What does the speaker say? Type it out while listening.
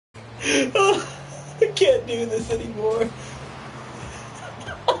Oh, I can't do this anymore.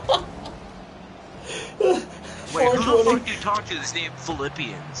 Wait, who the fuck do you talk to that's named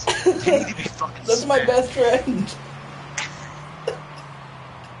Philippians? You need to be fucking That's my smacked. best friend.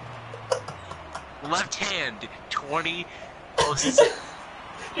 Left hand, 20. Oh,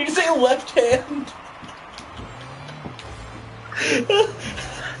 Did you say left hand?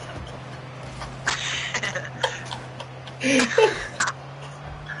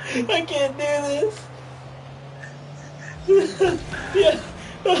 I can't do this. Yeah.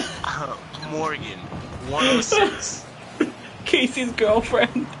 Morgan, 106. Casey's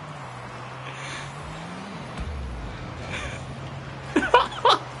girlfriend.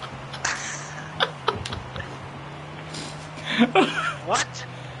 What?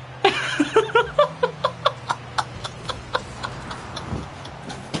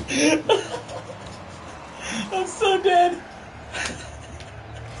 I'm so dead.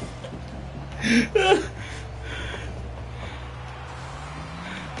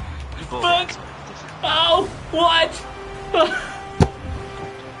 Fuck. Oh, what?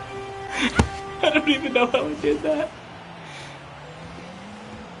 I don't even know how I did that.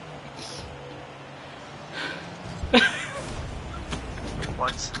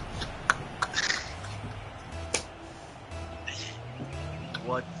 What?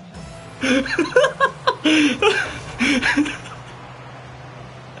 What?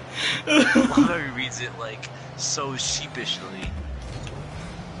 He reads it like so sheepishly.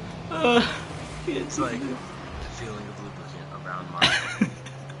 It's like the feeling of lubricant around my.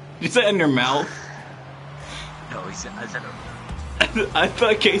 You said in your mouth? No, I said. I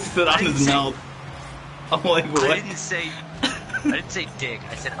thought Casey said on his mouth. I'm like, what? I didn't say dick.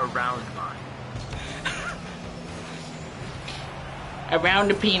 I said around mine. Around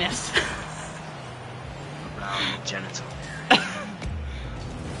the penis. Around the genital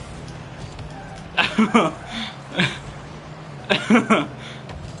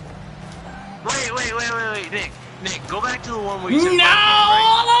area. Wait, Nick, go back to the one where you said no!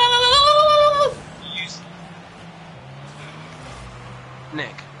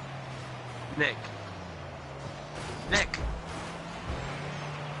 Right? Nick.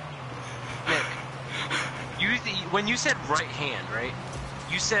 When you said right hand, right?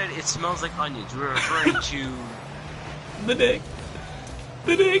 You said it smells like onions. You were referring to the dick.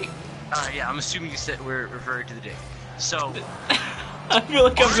 The dick. Yeah, I'm assuming you said we're referring to the dick. So I feel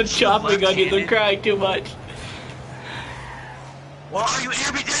like I've been chopping onions. I'm crying too much. Well, are you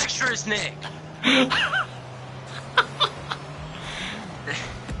ambidextrous, Nick?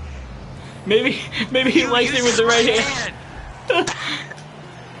 maybe he likes it with the right hand.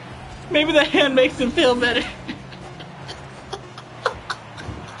 Maybe the hand makes him feel better.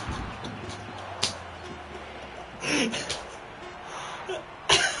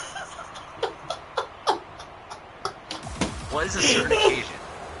 What is a certain occasion?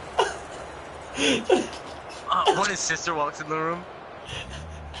 When his sister walks in the room?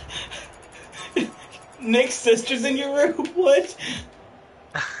 Nick's sister's in your room? What?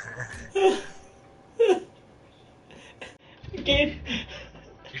 Again.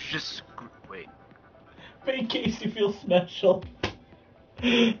 You should just wait. Make Casey feel special.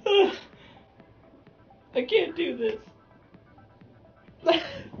 I can't do this.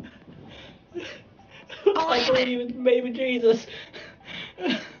 I believe in baby Jesus.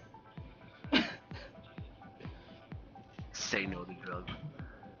 Say no to drugs.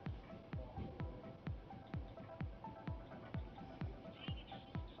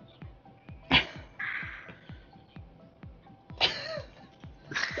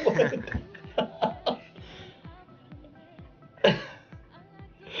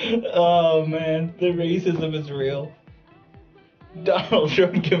 Oh man, the racism is real. Donald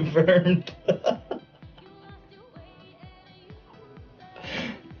Trump confirmed.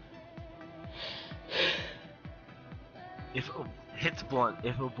 Hits blunt.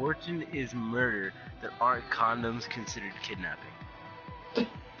 If abortion is murder, then aren't condoms considered kidnapping?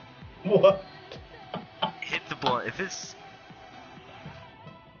 What? Hit the blunt. If it's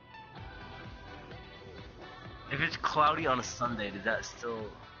cloudy on a Sunday,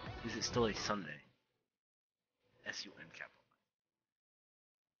 is it still a Sunday? S-U-N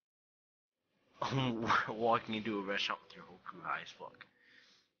capital. Walking into a restaurant with your whole crew high as fuck.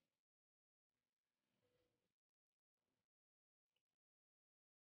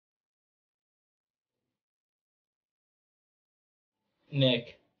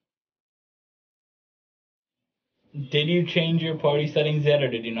 Nick, did you change your party settings yet, or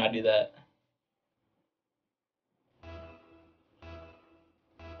did you not do that?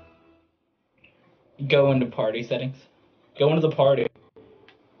 Go into party settings. Go into the party.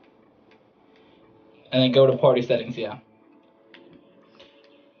 And then go to party settings, yeah.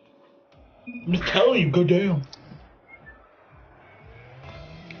 I'm just telling you, go down.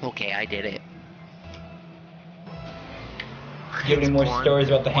 Okay, I did it. Do you have any more stories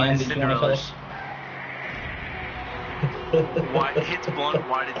about the hand that you want to tell us? Hits blunt.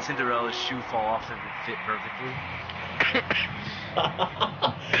 Why did Cinderella's shoe fall off if it fit perfectly?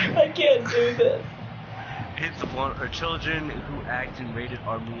 I can't do this. Hits the blunt are children who act in rated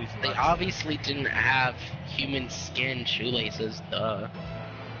R movies. They obviously didn't have human skin shoelaces, duh.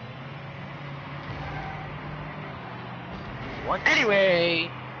 What? Anyway,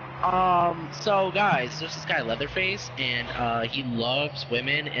 so guys, there's this guy Leatherface, and he loves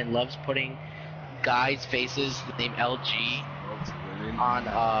women and loves putting guys' faces named LG on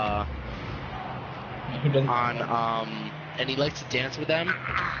and he likes to dance with them.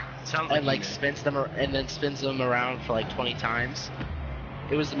 Sounds And like spins them and then spins them around for like 20 times.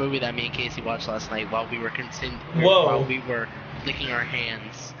 It was the movie that me and Casey watched last night while we were licking our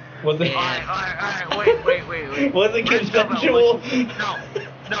hands. Was it? Alright, wait. Was it consensual?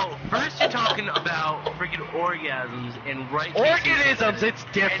 No. First you're talking about freaking orgasms and right. Organisms, it's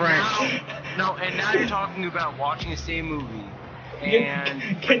different. And now you're talking about watching the same movie.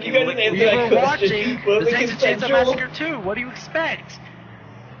 And can you guys answer we that were question? watching Was The it Texas Chainsaw consensual? Massacre 2. What do you expect?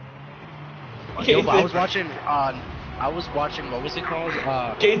 Casey. No, but I was watching what was it called?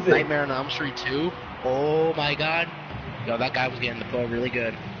 Casey. Nightmare on Elm Street 2. Oh my god. Yo, that guy was getting the flow really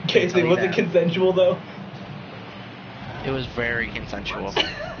good. Casey, was it consensual though? It was very consensual.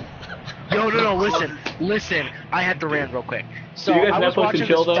 No, listen. I had to rant real quick. So you guys I was Netflix watching and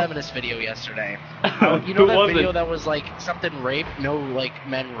chill, this though? feminist video yesterday. You Who know that was video it? that was like something rape? No, like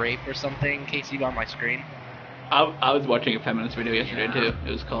men rape or something? Casey on my screen. I was watching a feminist video yesterday too.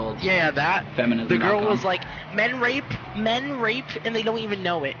 It was called Yeah, that. Feminism. The girl was like, men rape, and they don't even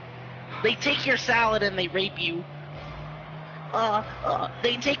know it. They take your salad and they rape you.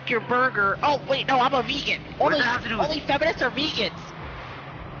 They take your burger. Oh, wait, no, I'm a vegan. Only feminists are vegans.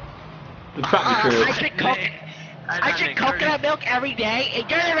 It's probably true. I drink coconut milk every day, and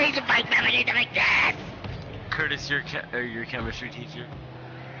you're the reason my family doing this. Curtis, your chemistry teacher.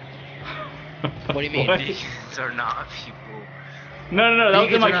 What do you mean? Vegans are not people. No, that was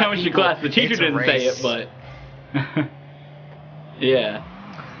in Vegans my are not chemistry people. class. The teacher It's a didn't say race. it, but yeah,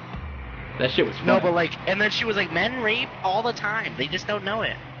 that shit was funny. No, but like, and then she was like, men rape all the time. They just don't know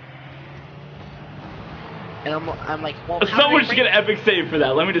it. And I'm like, well, how someone do they should get rape- an epic save for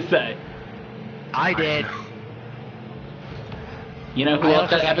that. Let me just say. I did. You know who I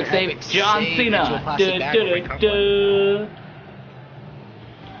else also got an got epic an save? epic John save into a Cena. plastic bag where we come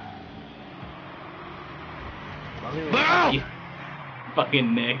You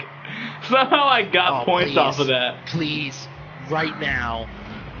fucking Nick. Somehow I got points off of that. Please, right now.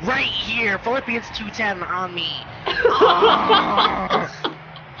 Right here, Philippians 2:10 on me.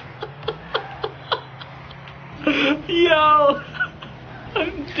 Yo!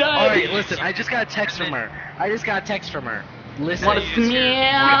 I'm dying. Alright, listen, I just got a text from her. Listen. Wanna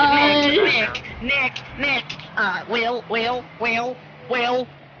smash? Nick,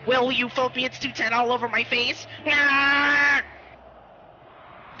 Will you Philippians 2:10 all over my face? Ah!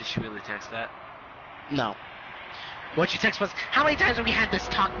 Did she really text that? No. What she text was, how many times have we had this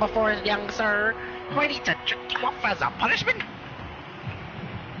talk before, young sir? Do I need to jerk you off as a punishment?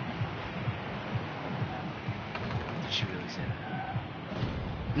 Did she really say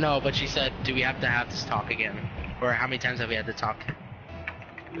that? No, but she said, do we have to have this talk again? Or how many times have we had to talk?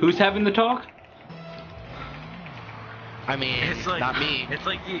 Who's having the talk? I mean, It's like not me. It's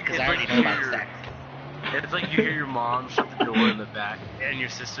like you. Because It's I already like know you about hear- sex. It's like you hear your mom shut the door in the back in your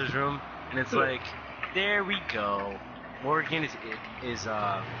sister's room, and it's like, there we go. Morgan is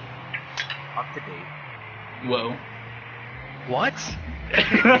up to date. Whoa. What?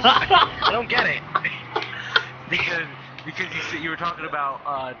 I don't get it. Because you were talking about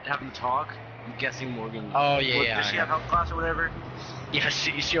having to talk. I'm guessing Morgan. Oh, yeah. Does she have health class or whatever? Yeah,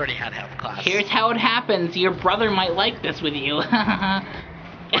 she already had health class. Here's how it happens. Your brother might like this with you.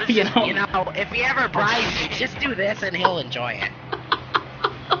 You know, if he ever bribes you, just do this and he'll enjoy it.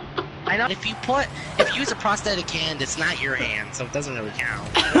 I know. If you use a prosthetic hand, it's not your hand, so it doesn't really count.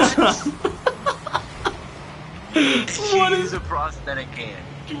 What Use a prosthetic hand.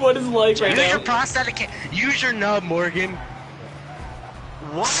 What is life right Use your now? prosthetic hand. Use your nub, Morgan.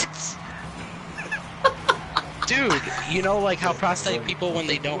 What? Dude, you know like how prosthetic people when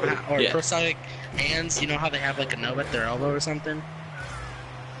they don't have, or Yeah. prosthetic hands, you know how they have like a nub at their elbow or something?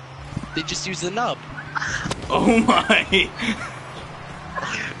 They just use the nub. Oh my.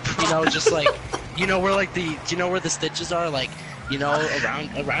 You know, just like, you know where like the, do you know where the stitches are? Like, You know,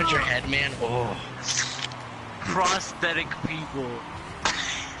 around your head, man. Oh. Prosthetic people.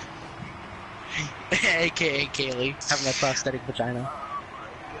 AKA Kaylee, having a prosthetic vagina. Oh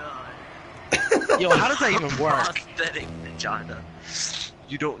my god. Yo, how does that even work? Prosthetic vagina.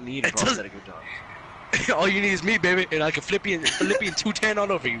 You don't need a It doesn't- prosthetic vagina. All you need is me, baby, and I can flip you 210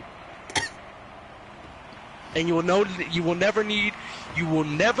 all over you. And you will never need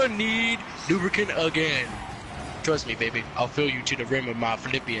lubricant again. Trust me, baby. I'll fill you to the rim of my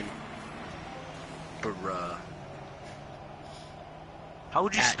Philippian. Bruh. How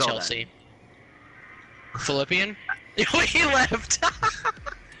would you At spell Chelsea. Philippian? He left.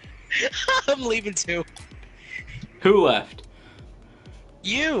 I'm leaving too. Who left?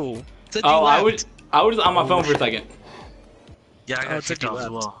 You. Said Oh, you I left. was on my phone for a second. that? Yeah, I Oh, got it said kicked you off as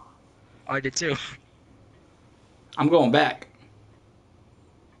left. well. I did too. I'm going back.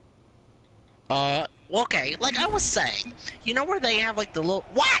 Okay, like I was saying, you know where they have like the little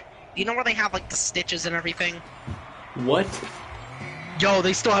what? You know where they have like the stitches and everything? What? Yo,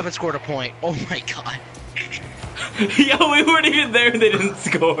 they still haven't scored a point. Oh my god. Yo, we weren't even there. They didn't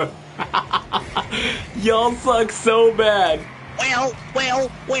score. Y'all suck so bad. Well.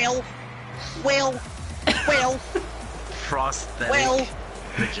 Prosthetic Well.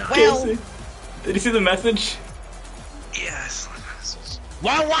 vagina. Well. Casey, did you see the message? Yes.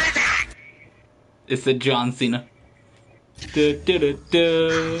 What was that? It said John Cena. Du.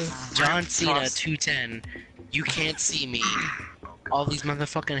 John Cena 210. You can't see me. All these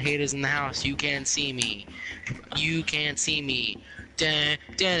motherfucking haters in the house, you can't see me. You can't see me. Dun,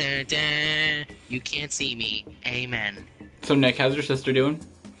 dun, dun, dun. You can't see me. Amen. So Nick, how's your sister doing?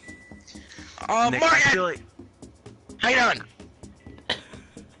 Nick, I feel like How you doing?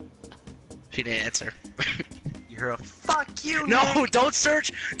 She didn't answer. you're a fuck you. No, Nick. don't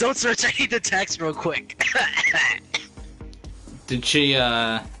search. Don't search. I need the text real quick. Did she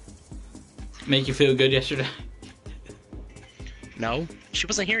make you feel good yesterday? No, she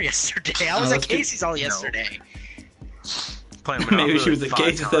wasn't here yesterday. I was Oh, at that's good. Casey's all No. yesterday. Playing Maybe Monopoly she was like at 5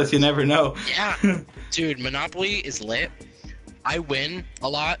 Casey's house. You times. never know. Yeah, dude, Monopoly is lit. I win a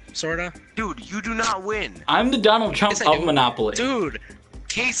lot, sorta. Dude, you do not win. I'm the Donald Trump Yes, I of do. Monopoly. Dude,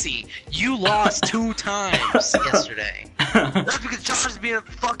 Casey, you lost 2 times yesterday. That's because Josh is being a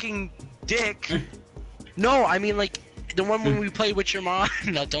fucking dick. No, I mean like the one when we played with your mom.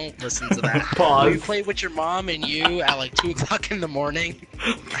 No, don't listen to that. Pause. When we played with your mom and you at like 2 o'clock in the morning.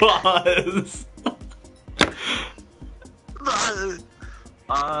 Pause.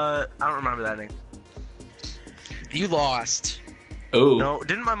 I don't remember that name. You lost. Ooh. No,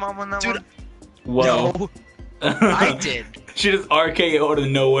 didn't my mom win that Dude, one? Whoa. No, I did. She just RKO out of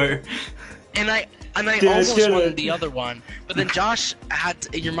nowhere. And I Dude, almost dude. won the other one, but then Josh had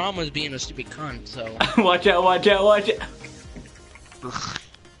your mom was being a stupid cunt, so Watch out, watch out, watch out.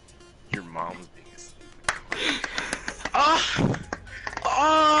 Your mom's biggest.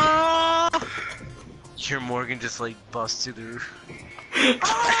 oh, Your Morgan just like busts through the roof.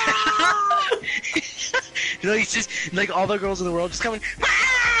 you know, he's just like all the girls in the world just coming.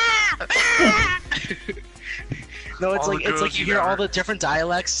 No, it's All the like girls you you've hear all ever- the different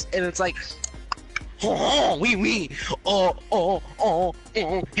dialects, and it's like, oh, wee, oh,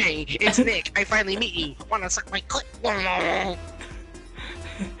 hey, it's Nick. I finally meet you. Wanna suck my clit?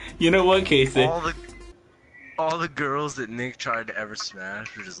 You know what, Casey? All the girls that Nick tried to ever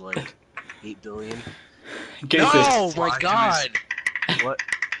smash, which is like 8 billion. Casey, No, my Fly to God. What?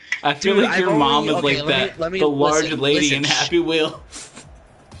 I feel Dude, like your I've mom only- is okay, like let me- that. let me- the large listen, lady listen, in shh. Happy Wheels.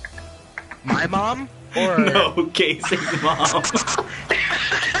 My mom or No, Casey's mom.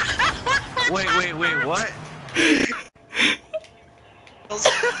 Wait, what?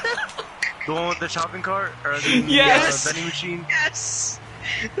 The one with the shopping cart? Or the Yes! vending machine? Yes,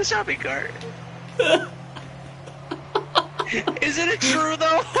 the shopping cart. Isn't it true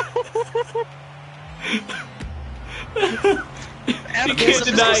though? You can't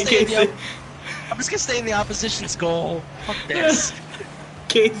deny it, Casey. I'm just gonna stay in the opposition's goal. Fuck this.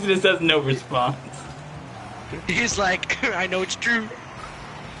 Casey just has no response. He's like, I know it's true.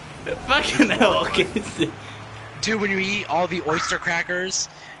 Fucking hell, Casey. Dude, when you eat all the oyster crackers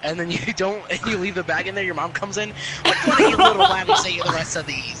and then you don't, and you leave the bag in there, your mom comes in. What are you little lamb say the rest of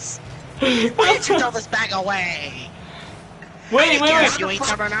these? Why did you throw this bag away? Wait, I don't care if wait. you ate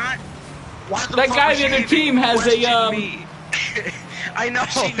some or not. Why the That fuck guy is on the other she team has a, questioning me? I know.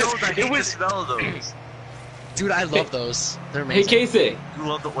 She knows I hate it the was, smell of those. dude. I love those. They're Hey, amazing. Casey. You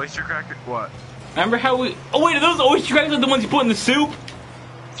love the oyster cracker? What? Remember how we... Oh, wait, are those oyster crackers like the ones you put in the soup?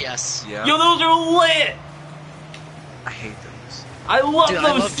 Yes. Yeah. Yo, those are lit! I hate those. I love Dude, those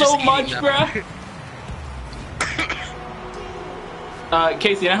I love so just eating much, them. bruh.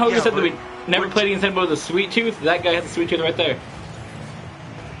 Casey, I know you Yeah, said that we but- never played against anybody with a sweet tooth. That guy has a sweet tooth right there.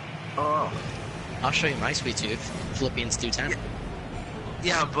 Oh. I'll show you my sweet tooth. Philippians 2:10.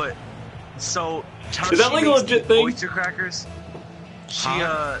 Yeah, but so Is that like a legit thing? oyster crackers. She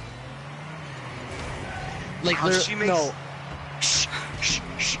Huh? Like how literally, she makes- no. Shh, shh,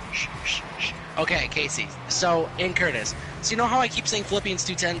 shh, shh, shh, shh. Okay, Casey. So in Curtis, so you know how I keep saying Philippians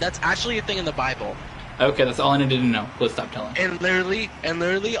 2:10? That's actually a thing in the Bible. Okay, that's all I needed to know. Let's stop telling. And literally,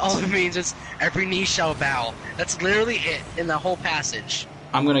 all it means is every knee shall bow. That's literally it in the whole passage.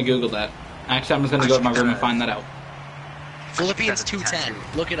 I'm gonna Google that. Actually, I'm just gonna go to my room and find that out. Philippians That's a 2:10. tattoo.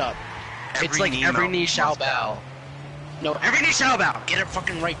 Look it up. It's Every like knee every must knee shall bow. bow. No, every knee shall bow. Get it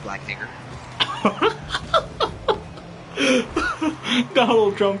fucking right, black nigger.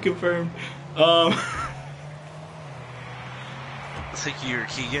 Donald Trump confirmed. It's like you're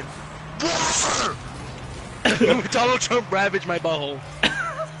Keegan. Donald Trump ravaged my butthole.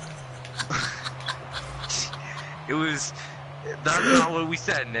 It was. That's not what we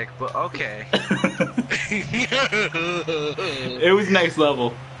said, Nick. But okay. It was next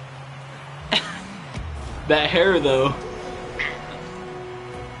level. That hair, though.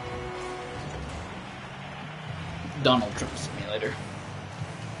 Donald Trump simulator.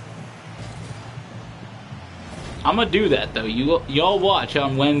 I'm gonna do that though. Y'all watch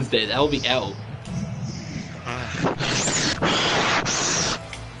on Wednesday. That'll be out.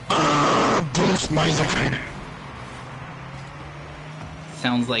 Bruce Meiser.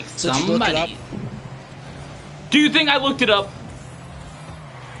 Sounds like So did you look it somebody. Do you think I looked it up?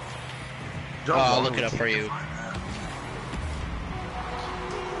 I'll look it up for you.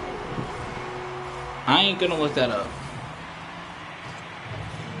 I ain't gonna look that up.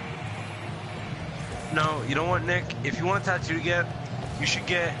 No, you know what, Nick? If you want a tattoo to get, you should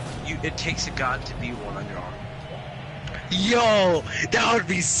get. It takes a god to be one on your arm. Yo, that would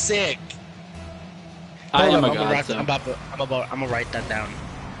be sick. I Hold am up, a god, so. I'm gonna write that down.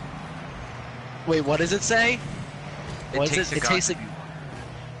 Wait, what does it say? What is it? It takes a.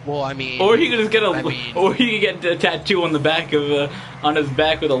 Well, I mean. Or he could just get I or he could get a tattoo on the back of, on his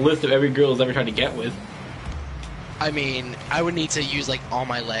back with a list of every girl he's ever tried to get with. I mean, I would need to use like all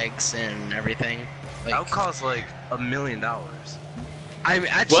my legs and everything. Like, That would cost like $1 million. I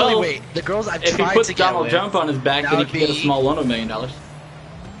actually Well, wait. The girls I've If he tried puts to get Donald with, Trump on his back, that then he would can get a be- small loan of $1 million.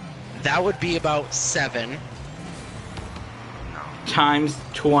 that would be about 7. Times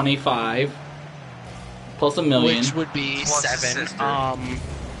 25 plus $1 million. Which would be Plus 7. sister.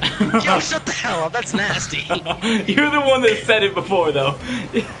 Yo, shut the hell up. That's nasty. You're the one that said it before, though.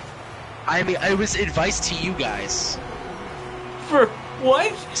 I mean, it was advice to you guys. For what?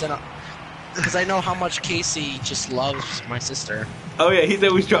 Because I know how much Casey just loves my sister. Oh yeah, he's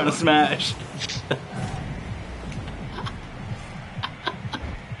always trying to smash.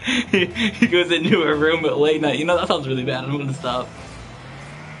 he goes into her room at late night. You know, that sounds really bad. I'm gonna stop.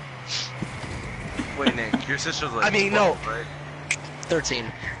 Wait, Nick, your sister's like. I mean, 12, no. right? 13.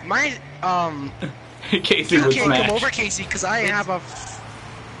 My, Casey you would can't smash. come over, Casey, because I have a...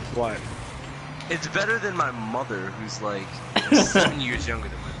 What? It's better than my mother, who's like 7 years younger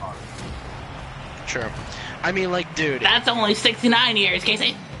than my father. Sure. I mean, like, dude. That's only 69 years,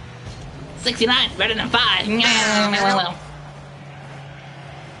 Casey. 69 is better than 5.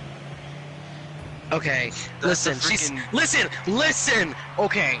 Okay, That's listen, a freaking- listen!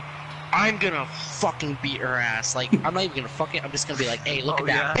 Okay, I'm gonna fucking beat her ass. Like, I'm not even gonna fuck it, I'm just gonna be like, hey, look Oh,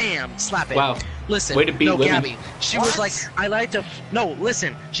 at that, yeah? bam, slap it. Wow. Listen, Way to beat no, women. Gabby, she was like, I lied to, no,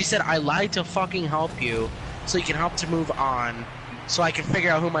 listen, she said, I lied to fucking help you, so you can help to move on, so I can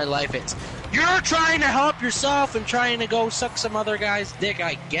figure out who my life is. You're trying to help yourself and trying to go suck some other guy's dick,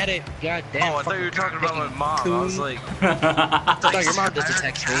 I get it, god damn. Oh, I thought you were talking about my mom. I was like, No, your mom doesn't I heard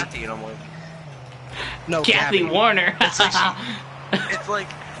text me. Kathy, and I'm like, No, Kathy Gabby. Warner. it's like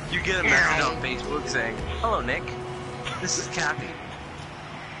you get a message on Facebook saying, "Hello, Nick. This is Kathy."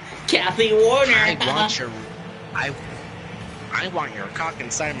 Kathy Warner. I want your, I want your cock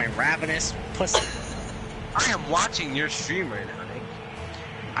inside my ravenous pussy. I am watching your stream right now, Nick.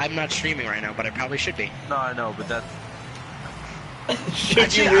 I'm not streaming right now, but I probably should be. No, I know, but that's Should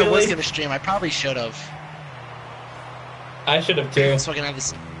Actually, you I was really? gonna stream. I probably should have. I should have too. So I can have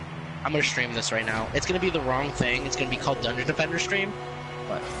this. I'm gonna stream this right now. It's gonna be the wrong thing. It's gonna be called Dungeon Defender stream.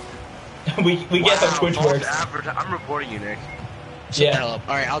 But we get how Twitch false works. I'm reporting you, Nick. shut the Yeah. hell up.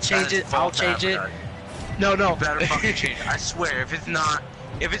 All right, I'll That change is it. I'll false change it. advertising. No, no. You better fucking change it. I swear, if it's not,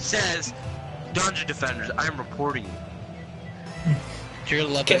 if it says Dungeon Defenders, I'm reporting you. You're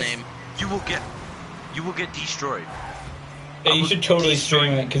gonna love the Guess- name. You will get destroyed. Yeah, you I should would- totally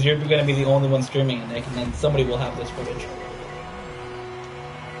stream it because you're going to be the only one streaming it, Nick, and then somebody will have this footage.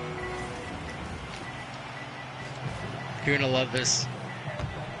 You're gonna love this.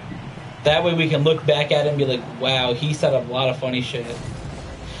 That way we can look back at it and be like, wow, he said a lot of funny shit.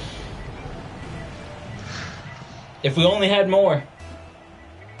 If we only had more.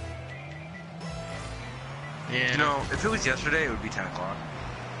 Yeah. You know, if it was yesterday, it would be 10 o'clock.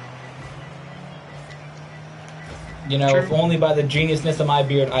 You know, True. if only by the geniusness of my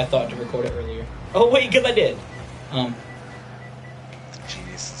beard I thought to record it earlier. Oh wait, because I did.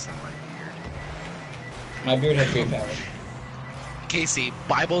 Genius in my beard. My beard has great power. Casey,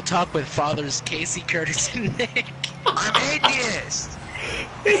 Bible Talk with Fathers Casey, Curtis, and Nick. I'm atheist!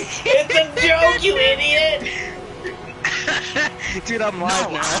 It's a joke, you idiot! Dude, I'm live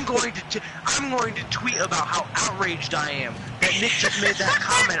No, now. I'm going to tweet about how outraged I am that Nick just made that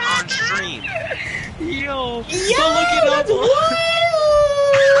comment on stream. Yo, Yo, go look it up. that's wild!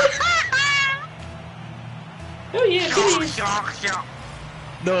 Oh yeah, kitties.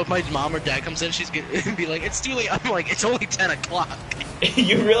 No, if my mom or dad comes in, she's gonna be like, "It's too late." I'm like, "It's only 10 o'clock."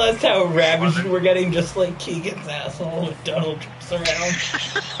 You realized how ravaged we're getting, just like Keegan's asshole with Donald Trump's around.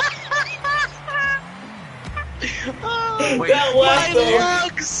 Oh, That last my one.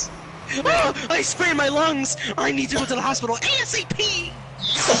 lungs! Oh, I sprained my lungs. I need to go to the hospital ASAP.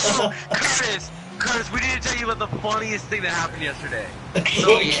 Curtis, we need to tell you about the funniest thing that happened yesterday.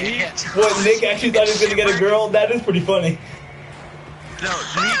 Oh yeah. What, Nick actually thought he was gonna get a girl? That is pretty funny. No,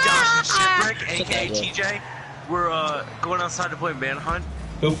 me, Josh, and Shipwreck, aka TJ, we're going outside to play Manhunt.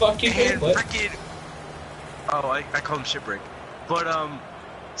 Who fuck you? And What? frickin' I call him Shipwreck. But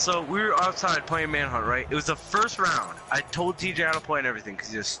so we were outside playing Manhunt, right? It was the first round. I told TJ how to play and everything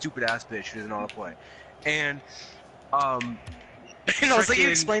because he's a stupid ass bitch who doesn't know how to play. And No, it's like you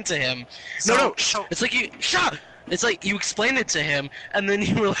explained to him. No, it's like you shut. It's like you explained it to him, and then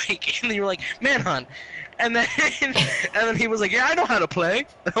you were like, Manhunt, and then he was like, yeah, I know how to play.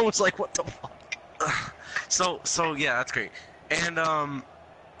 And I was like, what the fuck? So yeah, that's great. And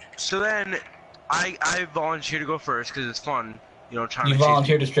so then I volunteer to go first because it's fun, you know, trying You to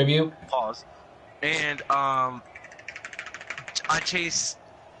volunteer to distribute? pause. And I chase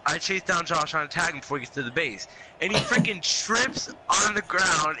down Josh trying to tag him before he gets to the base. And he freaking trips on the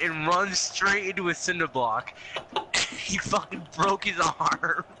ground and runs straight into a cinder block. He fucking broke his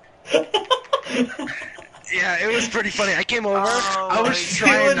arm. Yeah, it was pretty funny. I came over. Oh I was my He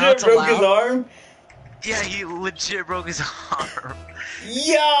trying not legit to broke laugh. his arm? Yeah, he legit broke his arm.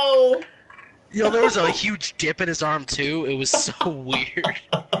 Yo! Yo, there was a huge dip in his arm too. It was so weird.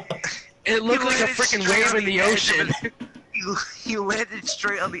 It looked like a landed freaking straight wave on in the edge of ocean. He landed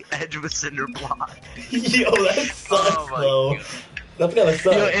straight on the edge of a cinder block. Yo, that sucks, Oh my though. God. That's gotta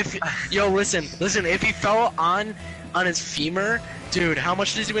suck. Listen. If he fell on his femur, dude, how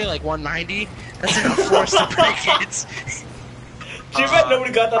much does he weigh? Like 190? That's enough force to break it. Too bad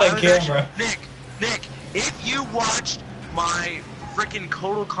nobody got that I on was camera. actually- Nick, if you watched my freaking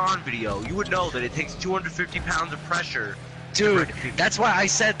Kotal Khan video, you would know that it takes 250 pounds of pressure. to Dude, break a femur. that's why I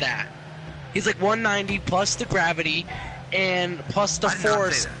said that. He's like 190 plus the gravity and plus the I did not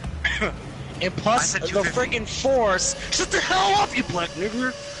force. say that. And plus I said the 250. freaking force. Shut the hell up, you black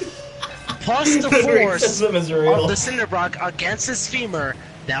nigger! Plus the The force racism is real. of the cinder block against his femur,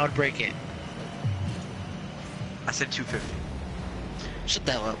 that would break it. I said 250. Shut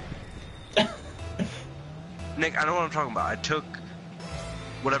the hell up. Nick, I know what I'm talking about. I took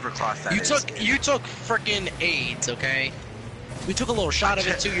whatever class that is. You took freaking AIDS, okay? We took a little shot of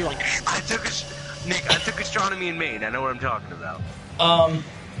it too. You're like, Nick, I took astronomy in Maine. I know what I'm talking about.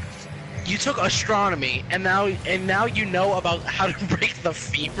 you took astronomy, and now you know about how to break the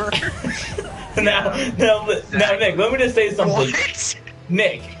femur. now, Nick, let me just say something. What?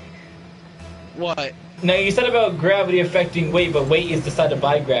 Nick, What? now you said about gravity affecting weight, but weight is decided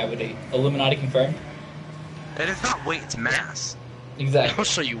by gravity. Illuminati confirmed? And it's not weight, it's mass. Exactly. I'll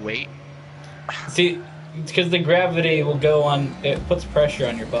show you weight. See, because the gravity will go on, it puts pressure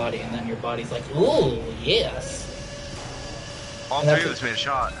on your body, and then your body's like, ooh, yes. All And three that's of us made a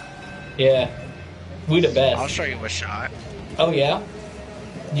shot. Yeah. We the best. I'll show you a shot. Oh, yeah?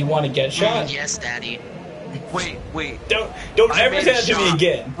 You want to get shot? Yes, Daddy. Wait. Don't I ever made say a that to me shot.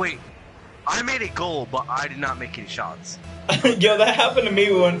 again. Wait. I made a goal, but I did not make any shots. Yo, that happened to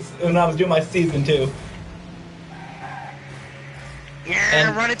me once when I was doing my season 2.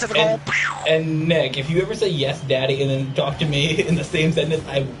 Yeah, run into the goal. And Nick, if you ever say yes, Daddy, and then talk to me in the same sentence,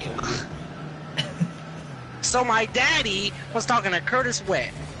 I will kill you. So my daddy was talking to Curtis Witt.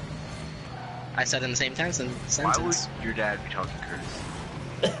 I said in the same sentence. Why would your dad be talking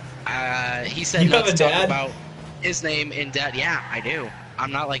Curtis? He said You not have to a talk dad? about his name in dad. Yeah, I do.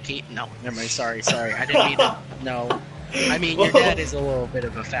 I'm not like he. No, never mind. Sorry. I didn't mean to. No. I mean, your dad is a little bit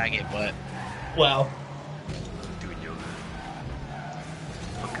of a faggot, but Wow. Doing yoga.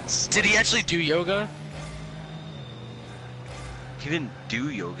 What? Did he actually do yoga? He didn't do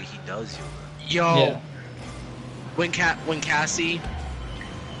yoga. He does yoga. Yo. Yeah. When Cassie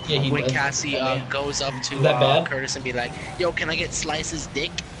Yeah, he when does. Cassie Oh, man. goes up to Is that bad? Curtis and be like, "Yo, can I get Slice's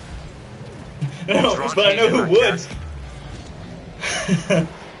dick?" No, Wrong but I know Asian who on would.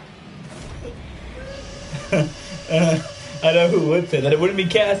 I know who would say that. It wouldn't be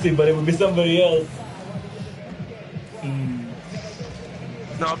Cassie, but it would be somebody else.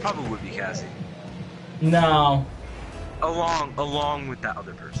 No, it probably would be Cassie. No. Along with that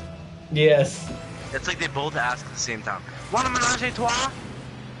other person. Yes. It's like they both ask at the same time. Want a menage a trois?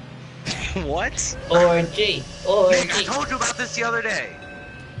 What? Orgy. Nick, I Orgy. told you about this the other day.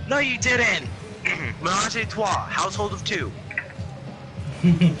 No, you didn't. Menage a trois, household of 2.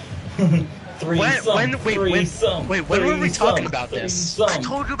 Threesome. When were we talking about this? I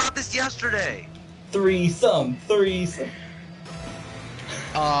told you about this yesterday. Threesome.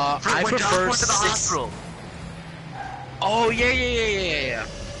 I when Josh prefer went to the 6. hospital. Oh yeah.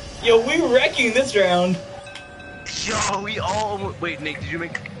 Yo, we wrecking this round. Yo, we all. Wait, Nick, did you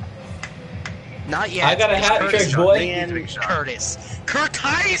make? Not yet. I got a It's hat Curtis trick, boy. and Curtis.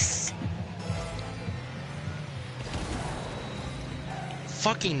 Curtis!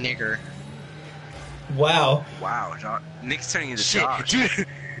 Fucking nigger. Wow. Wow, Josh. Nick's turning into Shit, Josh.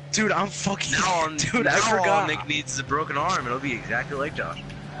 dude, I'm fucking. Dude, now I forgot. all Nick needs is a broken arm. It'll be exactly like Josh.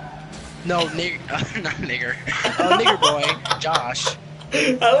 No, not nigger. Nigger boy, Josh.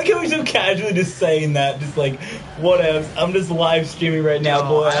 I like how he's so casually just saying that, just like, whatever. I'm just live streaming right now, Yo,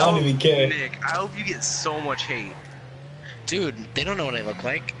 boy. I don't hope- even care. Nick, I hope you get so much hate. Dude, they don't know what I look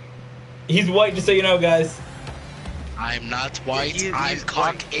like. He's white, just so you know, guys. I'm not white. He is- I'm he's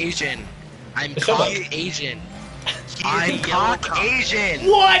Caucasian. I'm Shut up. Caucasian. He I'm is a yellow cock. Caucasian.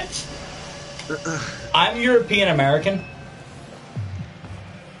 What? I'm European American.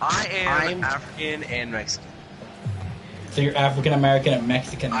 I am I'm- African and Mexican. So you're African American and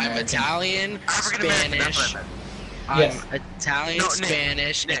Mexican I'm American. Italian, African American. That's Spanish. what I meant. Yes. I'm Italian, No, Nick,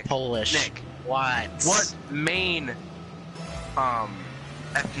 Spanish, Nick, and Polish. Nick, What? What main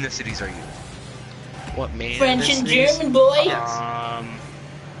ethnicities are you? What main? French and ethnicities? German, boy.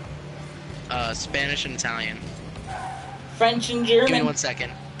 Spanish and Italian. French and Give me German. 1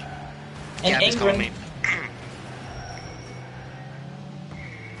 second. And Gabby's calling me. England.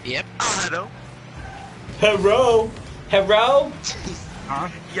 Yep. Hello. Hello. Hello. Huh?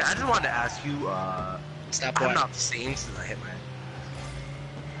 Yeah, I just wanted to ask you. Stop I'm what? not the same since I hit my.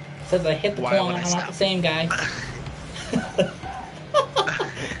 Says I hit the Why corn, would I I'm not stop? the same guy.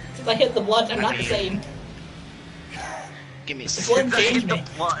 Since I hit the blood, I'm not the same. Give me a The second. blood I hit changed the me.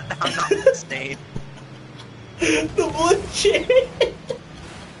 blood. I'm not the same. The blood changed.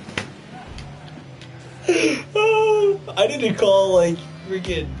 Oh, I need to call like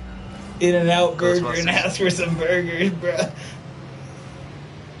freaking In-N-Out Burger and Ghostbusters. ask for some burgers, bruh.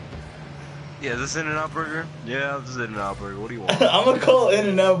 Yeah, is this In-N-Out Burger? Yeah, this is In-N-Out Burger. What do you want? I'm gonna call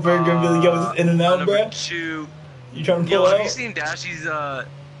In-N-Out Burger and be like, yo, is this In-N-Out, number bruh? 2. You trying to Yo, pull have you out? seen Dashy's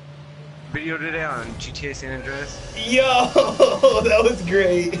video today on GTA San Andreas? Yo, that was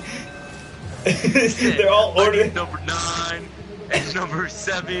great. They're all I need ordering. number 9 and number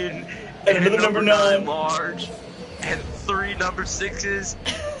 7 And another number 9. large and 3 number 6s.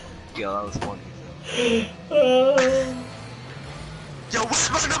 Yo, that was funny. Yo, where's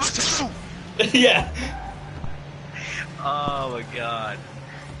my number 2? Yeah. Oh my god.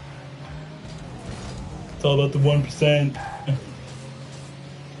 It's all about the 1%.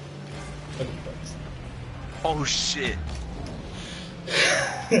 Oh shit.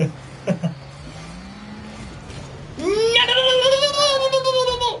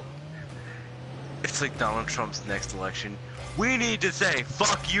 It's like Donald Trump's next election. We need to say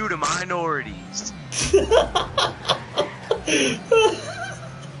fuck you to minorities.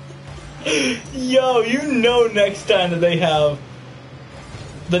 Yo, you know next time that they have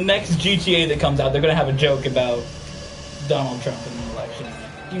the next GTA that comes out, they're gonna have a joke about Donald Trump in the election.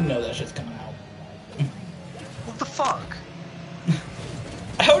 You know that shit's coming out. What the fuck?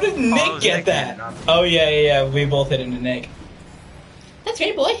 How did Nick it was get Nick, that? not me. Oh yeah. We both hit into Nick. That's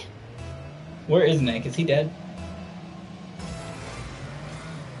right, boy. Where is Nick? Is he dead?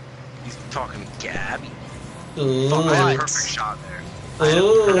 He's talking to Gabby. Ooh. Fuck, I had a What? perfect shot there. I had a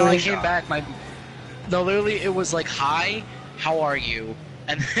Ooh. perfect No, I shot. came back. No, literally, it was like, "Hi, how are you?"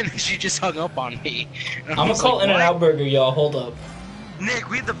 And then she just hung up on me. And I I'm gonna was call like, In-N-Out "What?" Burger, y'all. Hold up. Nick,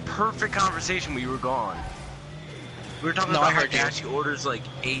 we had the perfect conversation when you were gone. We were talking No, I about how heard you. Dashy orders like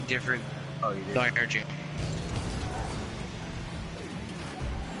 8 different. Oh, you did. No, I heard you.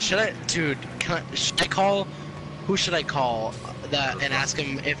 Should I, dude? Should I call? Who should I call? that and ask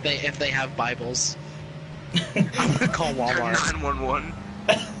them if they have Bibles. I'm gonna call Walmart. 911.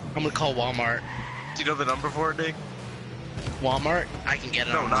 I'm gonna call Walmart. Do you know the number for it, Nick? Walmart? I can get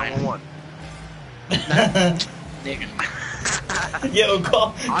it No, online. 911. Nigga. Yo,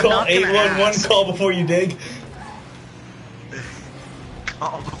 call not gonna 811. ask. Call before you dig.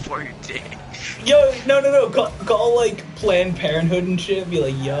 Call before you dig. Yo, no. Call like Planned Parenthood and shit. Be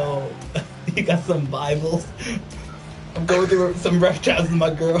like, yo, you got some Bibles? I'm going through some rough times with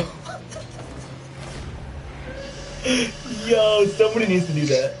my girl. Yo, somebody needs to do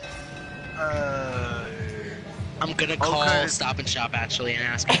that. I'm gonna call Okay. Stop and Shop actually and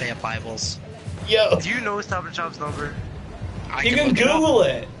ask if they have Bibles. Yo, Do you know Stop and Shop's number? you can look it up. Google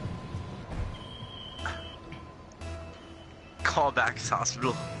it. Call Backus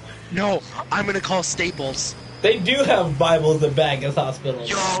Hospital. No, I'm gonna call Staples. They do have Bibles at Backus Hospital.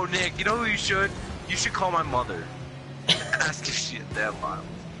 Yo, Nick, you know who you should? You should call my mother. Ask if she had that Bible.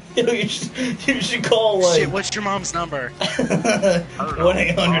 Yo, you should call like Shit, what's your mom's number? 1-800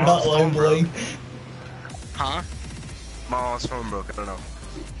 hotline bling. Huh? My mom's phone broke. I don't know.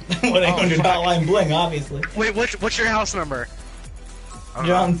 1-800 fuck. hotline bling, obviously. Wait, what's your house number? I don't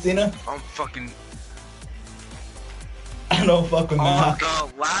John know. Cena. I'm fucking. I don't fuck with math.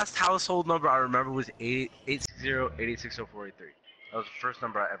 The last household number I remember was 860-886-0483. That was the first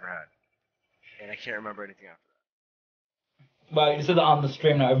number I ever had, and I can't remember anything after that. Wow, you said that on the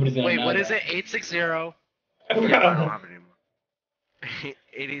stream now. Everybody's gonna Wait, know what that. is it? 860. Yeah, I don't have it anymore.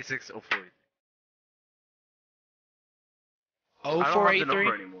 886-0483. I don't have the 0483?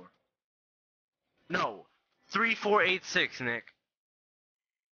 number anymore. No, 3486, Nick.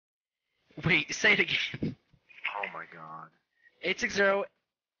 Wait, say it again. Oh my god. 860.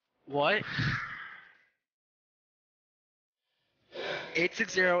 What?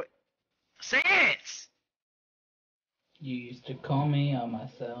 860. Say it! You used to call me on my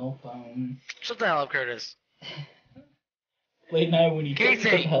cell phone. Shut the hell up, Curtis. Late night when you Casey.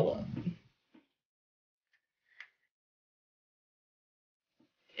 shut the hell up.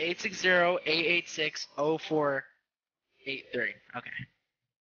 860-886-0483. Okay.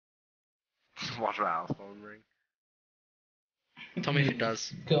 Watch my house phone ring. Tell me if it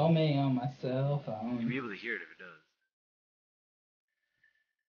does. Call me on my cell You'll phone. be able to hear it if it does.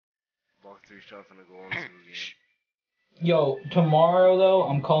 Walk 3 shots and a goal on the game. Yo, tomorrow though,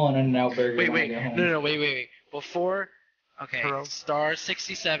 I'm calling In-N-Out Burger Wait, when I wait. get home. No, wait. Before. Okay. Hello? Star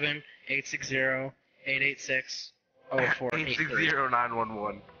 67 860 886 0483.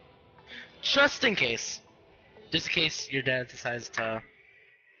 860-911. Just in case. Just in case your dad decides to.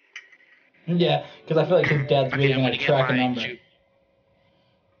 Yeah, because I feel like his dad's really Okay, I'm gonna gonna get track a my. number.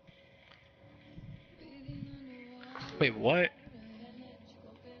 Wait, what?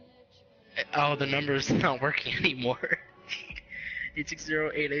 Oh, the number's not working anymore.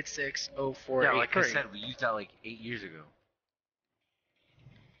 860-886-0483. Yeah, like I said, we used that like 8 years ago.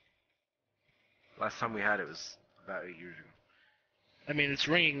 Last time we had it was about 8 years ago. I mean, it's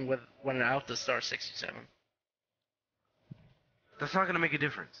ringing with without the star 67. That's not gonna make a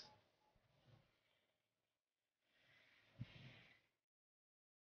difference.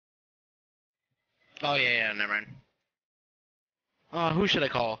 Oh, yeah, never mind. Who should I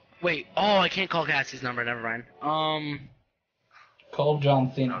call? Wait, I can't call Cassie's number, never mind. Call John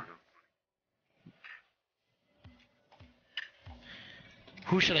No, Cena.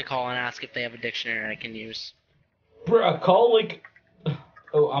 Who should I call and ask if they have a dictionary I can use? Bruh, call like.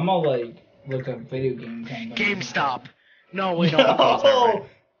 Oh, I'm gonna like look up video game company. GameStop! No, wait, no. Never mind.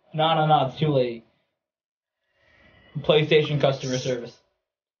 No, it's too late. PlayStation customer service.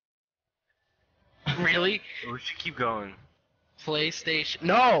 Really? we should keep going. PlayStation.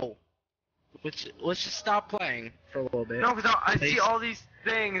 No! Let's just stop playing for a little bit. No, because I see all these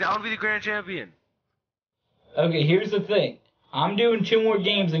things. I want to be the grand champion. Okay, here's the thing. I'm doing 2 more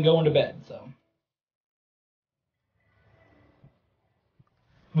games and going to bed, so.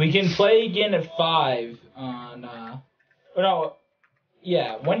 We can play again at 5 on, or no,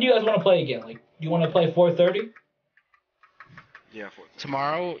 yeah, when do you guys want to play again? Like, do you want to play 4:30? Yeah,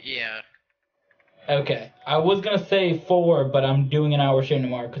 Tomorrow? Yeah. Okay, I was gonna say 4, but I'm doing an hour stream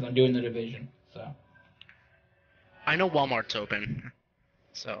tomorrow because I'm doing the division, so. I know Walmart's open.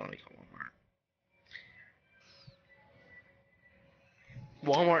 So, let me call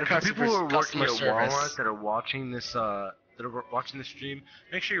Walmart. Walmart If the people who are working customer at service. Walmart that are watching this, stream,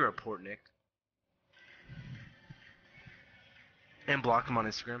 make sure you report Nick and block him on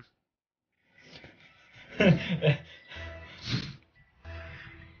Instagram.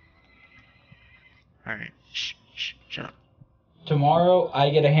 Alright. Shh, shut up. Tomorrow,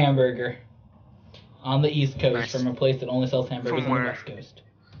 I get a hamburger. on the East Coast Nice. from a place that only sells hamburgers From on the where? West Coast.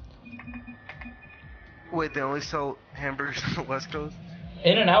 Wait, they only sell hamburgers on the West Coast?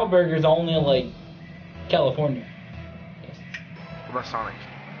 In-N-Out Burger's only in, like, California. Yes. What about Sonic?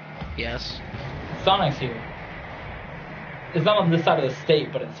 Yes. Sonic's here. It's not on this side of the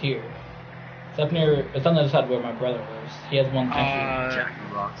state, but it's here. It's up near. It's on the other side where my brother lives. He has one entry.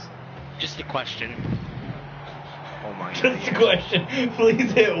 Jackie Rocks. Just a question. Oh my god. Just a question.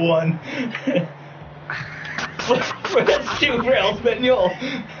 Please hit 1. Press 2 for Espanol.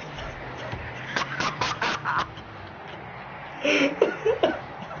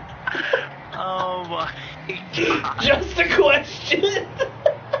 Oh my god. Just a question.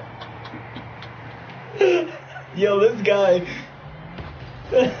 Yo, this guy.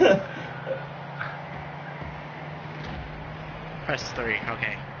 Press 3.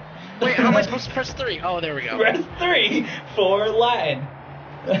 Okay. Wait, how am I supposed to press 3? Oh, there we go. Press 3 for Latin.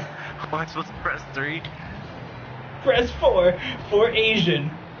 Am I supposed to press 3? Press 4 for Asian.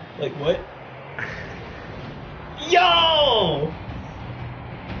 Like what? Yo!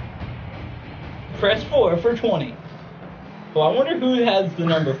 Press 4 for 20. Well, I wonder who has the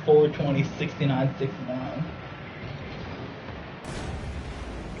number 420 69 69.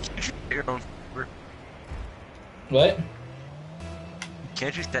 Your own number. What?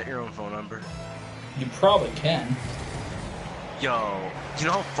 Can't you set your own phone number? You probably can. Yo, you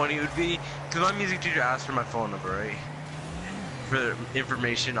know how funny it would be? Because my music teacher asked for my phone number, right? For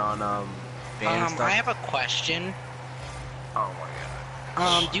information on band stuff. I have a question. Oh my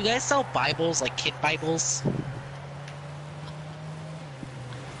god. Do you guys sell Bibles, like kid Bibles?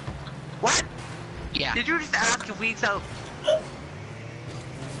 What? Yeah. Did you just ask if we sell?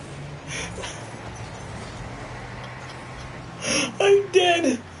 I'm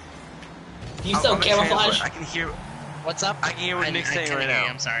dead. You sell I'm a camouflage? translator. I can hear. What's up? I can hear what Nick's saying couldn't right hear you,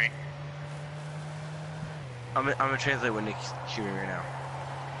 now. I'm sorry. I'm gonna translate what Nick's hearing right now.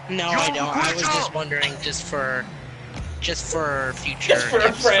 No, Yo, I don't. I was Rachel! just wondering, just for future. Just for a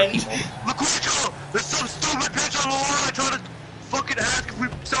gifts friend. people. Look, Rachel! There's some stupid bitch on the line trying to fucking ask if we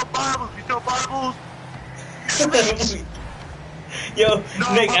sell Bibles. We sell Bibles. Yo,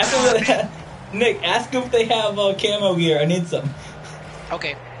 No, Nick, fuck ask that. if they Nick, ask if they have camo gear. I need some.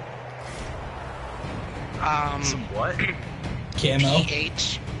 Okay. Some what? Camo.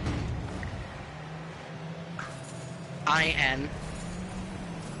 PHIN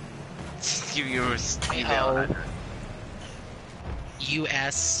Give you your email Oh. address.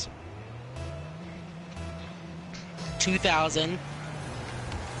 US 2000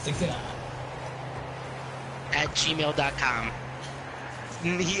 69. at gmail.com.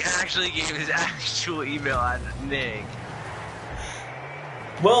 He actually gave his actual email address, Nick.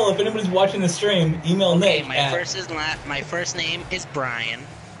 Well, if anybody's watching the stream, email Okay, Nick my at... my first name is Brian.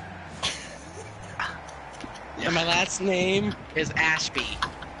 And my last name is Ashby.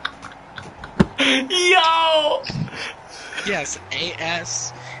 Yo! Yes,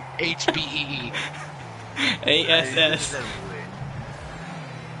 ASHBEE. ASS.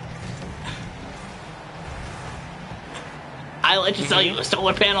 I let you sell you a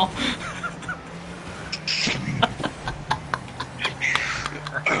solar panel.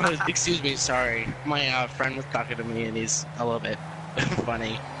 Excuse me, sorry. My friend was talking to me and he's a little bit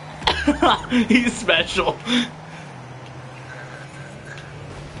funny. He's special.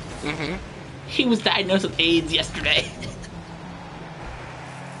 Mm-hmm. He was diagnosed with AIDS yesterday.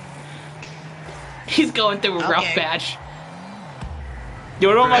 He's going through a rough Okay. patch. You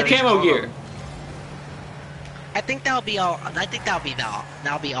want my Really? camo gear? I think that'll be all.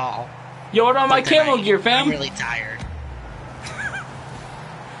 That'll be all. You want my For camo tonight. gear, fam? I'm really tired.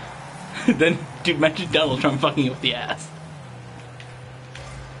 Then, dude, mention Donald Trump fucking you with the ass.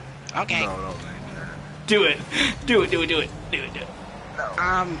 Okay. No, man. Do it. Do it, do it, do it. Do it, do it.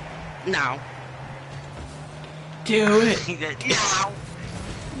 No. Do it. He did. No.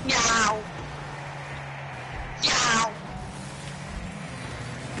 No. No.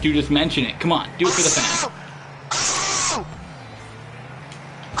 Dude, just mention it. Come on, do it for the fans.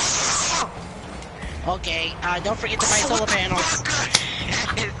 Okay. Don't forget to buy solar panels.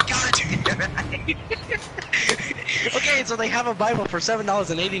 Okay, so they have a Bible for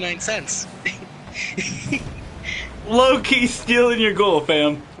 $7.89. Low-key stealing your goal,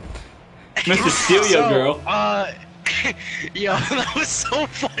 fam. Mr. Steal Yo Girl. Yo, that was so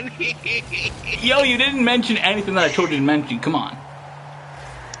funny. Yo, you didn't mention anything that I told you to mention. Come on.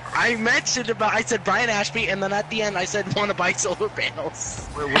 I said Brian Ashby, and then at the end I said want to buy solar panels.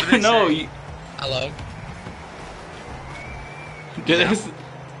 Wait, what did they No, say? you, Hello? did No. this-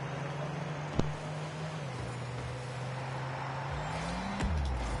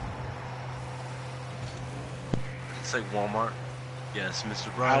 It's like Walmart. Yes, Mr.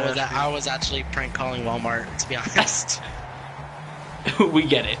 I Brian. I was actually prank calling Walmart, to be honest. We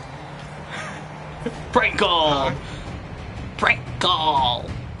get it. Prank call! Prank call!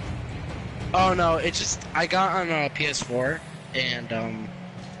 Oh no, it's just I got on PS4 and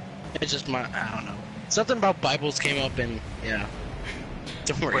it's just I don't know. Something about Bibles came up and yeah.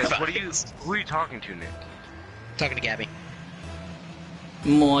 Don't worry Wait, about what it. who are you talking to, Nick? Talking to Gabby.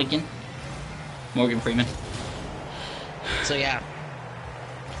 Morgan Freeman. So yeah.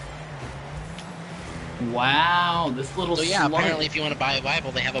 Wow, this little So yeah, slut. apparently if you want to buy a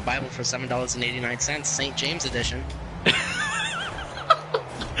Bible, they have a Bible for $7.89, St. James edition.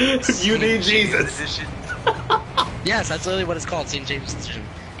 You need Jesus. Edition. Yes, that's literally what it's called, St. James edition.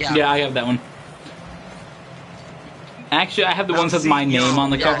 Yeah. Yeah, I have that one. Actually, I have the one that says my name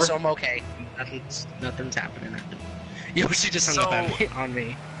on the Yeah, cover. so I'm okay. Nothing's happening. Yoshi just hung up at me, on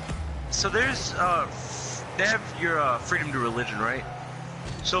me. So there's they have your freedom to religion, right?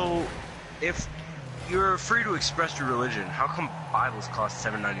 So if you're free to express your religion, how come Bibles cost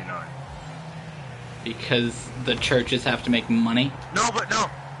 $7.99? Because the churches have to make money. No.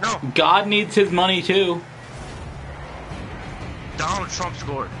 God needs his money too. Donald Trump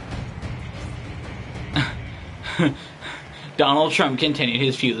scored. Donald Trump continued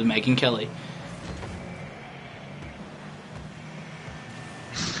his feud with Megyn Kelly.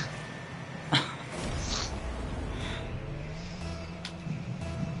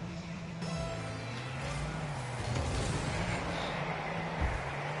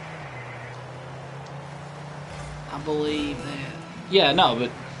 I believe that. Yeah, no,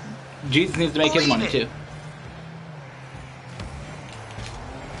 but Jesus needs to make his money too.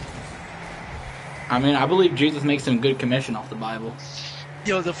 I mean, I believe Jesus makes some good commission off the Bible.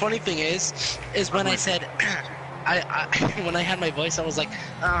 Yo, the funny thing is when I said, when I had my voice, I was like,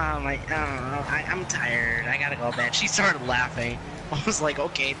 I'm tired. I gotta go to bed. She started laughing. I was like,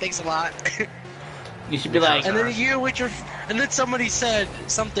 okay, thanks a lot. You should be like, And then and then somebody said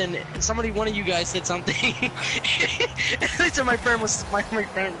something. One of you guys said something. And they said my friend was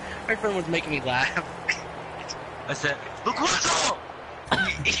making me laugh. I said, look what's up!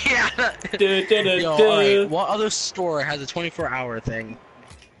 Yeah. Yo, alright, what other store has a 24-hour thing?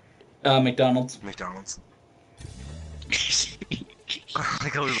 McDonald's. McDonald's.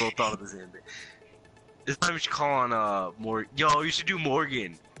 Like how we both thought of the same thing. This time we should call on Yo, you should do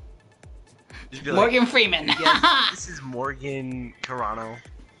Morgan. You should be like, Morgan Freeman. yes, this is Morgan Carano.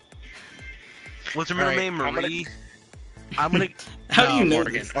 What's her middle name? Marie? I'm gonna. How do you know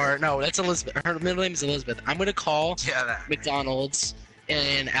Morgan? this? Or no, that's Elizabeth. Her middle name is Elizabeth. I'm gonna call Yeah, McDonald's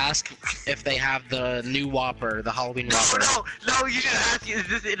and ask if they have the new Whopper, the Halloween Whopper. No, you should ask, is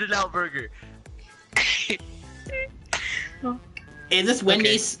this In-N-Out Burger? Is this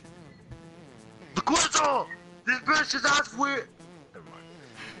Wendy's? The Quetzal! This bitch is asked for it! Never mind.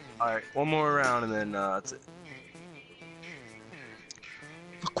 Alright, one more round and then that's it.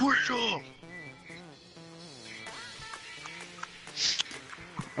 The Quetzal!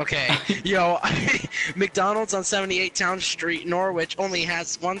 Okay, yo, McDonald's on 78 Town Street, Norwich, only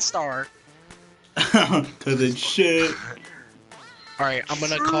has 1 star. Cause it's shit. Alright, I'm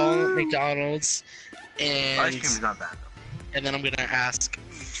gonna call McDonald's Ice cream is not bad though. and then I'm gonna ask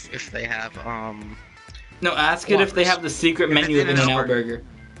if they have No, ask it if they have the secret menu of In-N-Out Burger.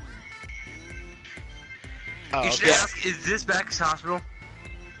 oh, You should okay. ask, is this Becky's hospital?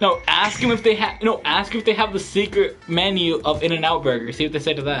 No, ask them if they have. No, ask if they have the secret menu of In-N-Out Burger. See what they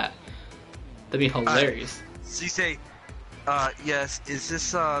say to that. That'd be hilarious. So you say, yes, is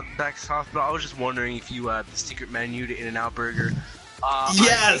this Becky's hospital? I was just wondering if you had the secret menu to In-N-Out Burger.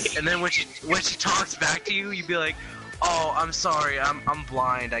 Yes! And then when she talks back to you, you'd be like, oh, I'm sorry, I'm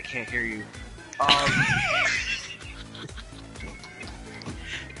blind, I can't hear you.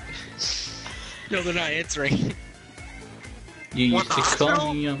 No, they're not answering. You What, used to the call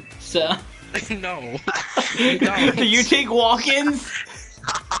hospital? me so. No. Do you take walk-ins?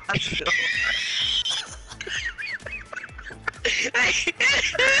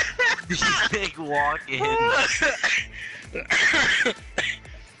 These big walk-ins.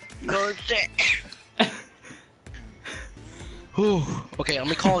 No shit. Whew. Okay, let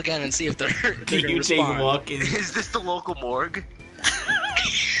me call again and see if they're Do gonna you take respond. walk-ins? Is this the local morgue?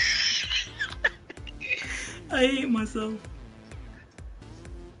 I hate myself.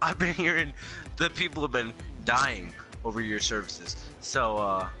 I've been hearing that people have been dying over your services.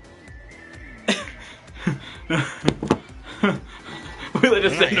 So, We let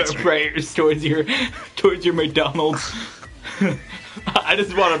us send our prayers towards your McDonald's. I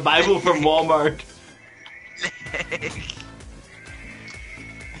just bought a Bible from Walmart.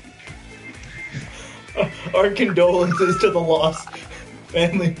 Our condolences to the lost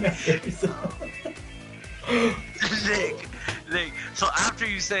family members. Nick, so after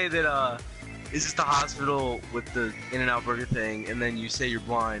you say that, is this the hospital with the In-N-Out Burger thing, and then you say you're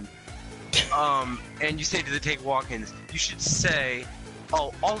blind, and you say to the take walk-ins, you should say,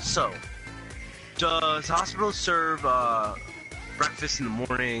 oh, also, does the hospital serve, breakfast in the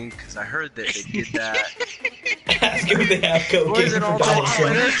morning? Because I heard that they did that. Ask if they have cocaine Or is it for all Donald day?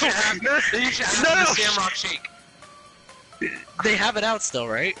 Trump. Then you should ask them the Shamrock Shake. They have it out still,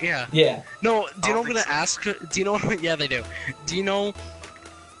 right? Yeah. Yeah. No, do you know I what I'm don't gonna ask? Do you know what? Yeah, they do. Do you know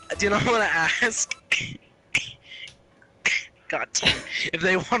what I'm gonna ask? God damn. If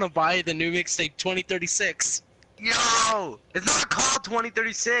they want to buy the new mixtape 2036. Yo! It's not called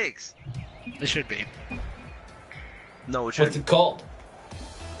 2036! It should be. No, it What's shouldn't. it called?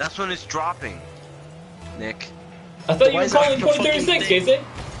 That's when it's dropping, Nick. I thought you Why were is that calling the fucking 2036, thing? Casey.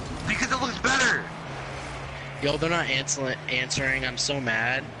 Because it looks better! Yo, they're not answering. I'm so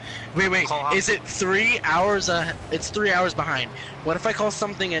mad. Wait. Call Is it 3 hours? It's 3 hours behind. What if I call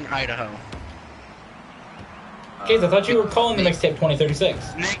something in Idaho? Casey, I thought you were calling the mixtape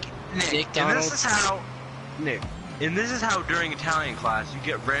 2036. Nick, Dick and Donald. this is how, Nick, and this is how during Italian class you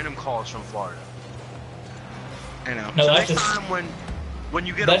get random calls from Florida. I know. No, So that's next just time when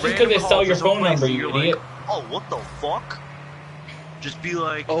you get that's a just because random they call sell from your phone someplace number, and you you're idiot. like, oh, what the fuck? Just be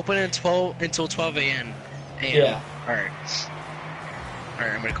like, Open until 12 a.m. Yeah. Alright.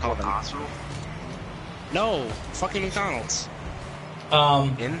 Alright, I'm gonna call them. hospital No, fucking McDonald's.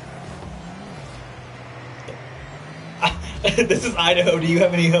 in. This is Idaho. Do you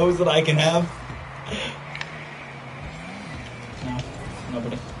have any hoes that I can have? No,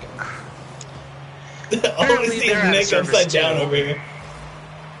 nobody. All I see they're is out of Nick service, upside down too. over here.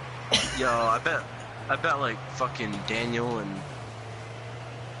 Yo, I bet like fucking Daniel and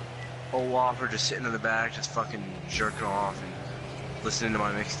Olaf are just sitting in the back, just fucking jerking off and listening to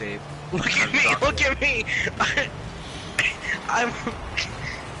my mixtape. Look at me! Look at me! I'm.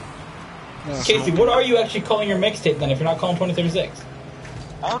 Casey, what are you actually calling your mixtape then? If you're not calling 2036,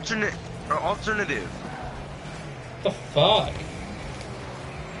 Alternate or alternative. what the fuck?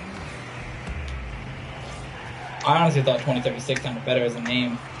 I honestly thought 2036 sounded better as a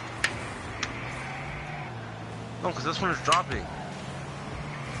name. No, because this one is dropping.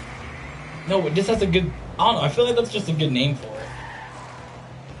 No, it just has a good. I don't know. I feel like that's just a good name for it.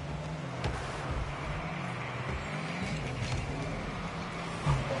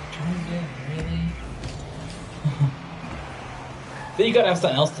 Alternative, really? Then you gotta have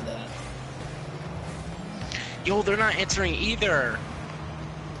something else to that. Yo, they're not answering either.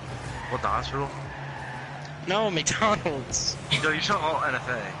 What, the hospital? No, McDonald's. Yo, you should all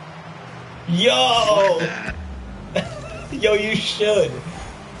NFA. Yo, yo, you should.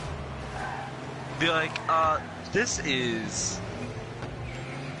 Be like, this is.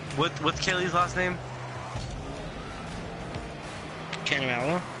 What's Kaylee's last name?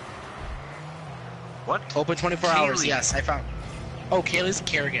 Canamella. What? Open 24 hours. Kaylee. Yes, I found. Oh, Kaylee's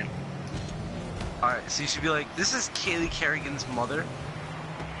Kerrigan. Alright, so you should be like, this is Kaylee Kerrigan's mother.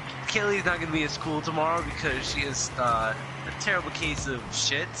 Kaylee's not gonna be at school tomorrow because she has a terrible case of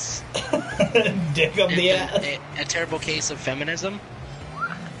shits. Dick up the ass. A terrible case of feminism.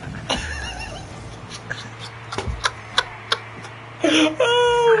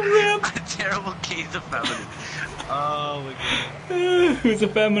 Oh, A terrible case of feminism. Oh my god. man. Who's a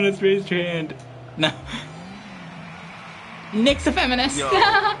feminist? Raise your hand. No. Nick's a feminist. Yo,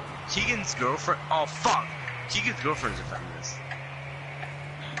 Keegan's girlfriend. Oh fuck. Keegan's girlfriend's a feminist.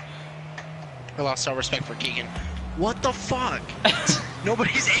 I lost all respect for Keegan. What the fuck?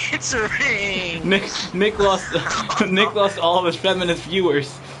 Nobody's answering. Nick lost all of his feminist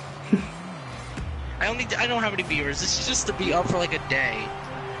viewers. I don't have any viewers. This is just to be up for like a day.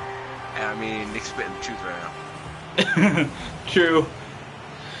 I mean, Nick's spitting the truth right now. True.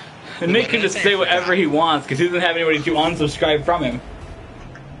 And Nick can just say whatever he wants because he doesn't have anybody to unsubscribe from him.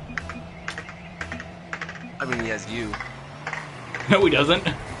 I mean, he has you. No, he doesn't.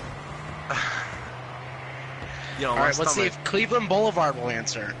 Yo, Alright, let's see if Cleveland Boulevard will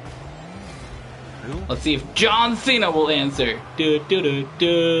answer. Who? Let's see if John Cena will answer.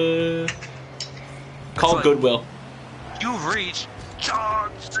 Call like- Goodwill. You've reached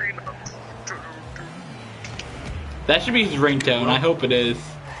John Cena. That should be his ringtone. I hope it is.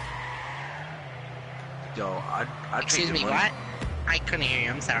 Yo, I'd Excuse take me, the money. what? I couldn't hear you,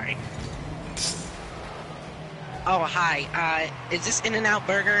 I'm sorry. Oh, hi. Is this In-N-Out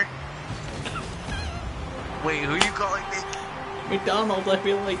Burger? Wait, who are you calling Nick? McDonald's, I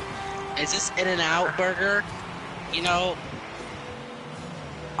feel like. Is this In-N-Out Burger? You know...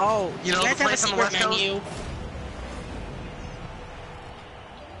 Oh, You do know you the guys have a place on the secret West Coast? menu?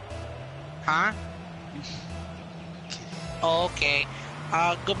 Huh? Okay.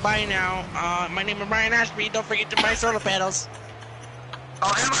 Goodbye now. My name is Brian Ashby. Don't forget to buy solar panels.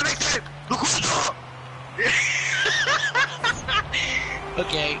 Oh, and my next time! Look who's up!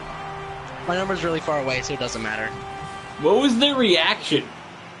 Okay. My number's really far away, so it doesn't matter. What was their reaction?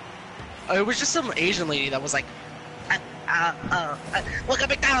 It was just some Asian lady that was like, look at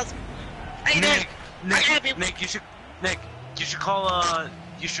McDonald's. Hey, Nick, I have you. Nick, you should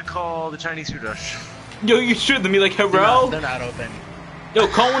call the Chinese food rush. Yo, you should. They'll be like, hello? They're not open. Yo,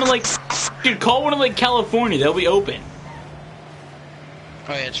 call one of like, dude, call one of like California. They'll be open.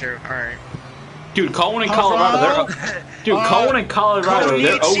 Oh yeah, true. All right. Dude, call one in Colorado. Call one in Colorado.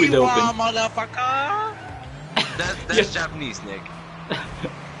 They're always open. Motherfucker. That's Japanese, Nick.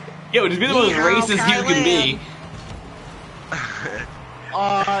 Yo, just be the most racist you can be.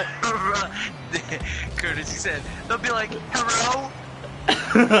 Curtis, he said, they'll be like, hello?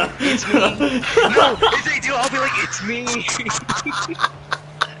 It's me. No, if they do, I'll be like, it's me.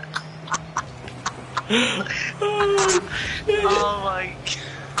 Oh my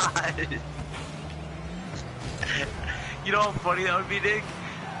god. You know how funny that would be, Nick?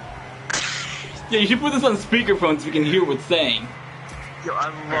 Yeah, you should put this on speakerphone so we can hear what's saying. Yo, I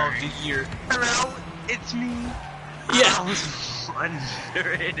love to hear, hello, it's me. Yeah. I was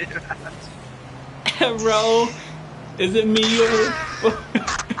underrated. Hello? Is it me or...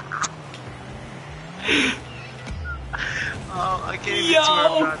 Oh, I can't even Yo. see where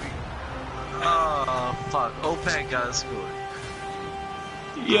I'm driving. Oh, fuck. OPEC got scored.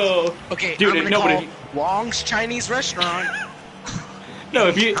 Yo. Okay, Dude, I'm gonna no, but call if Wong's Chinese restaurant. No,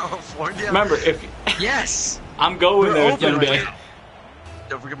 if you... California? Remember, if... Yes. I'm going there, it's open gonna be right like...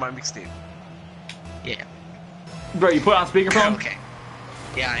 Don't forget my mixtape. Yeah. Bro, you put it on speakerphone? Okay.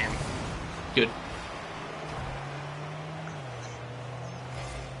 Yeah, I am. Good.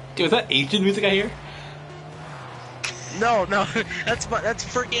 Dude, is that Asian music I hear? No, that's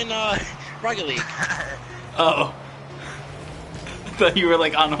freaking Rocket League. Oh. I thought you were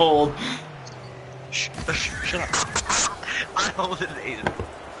like on hold. Shut up. I hold it Asian.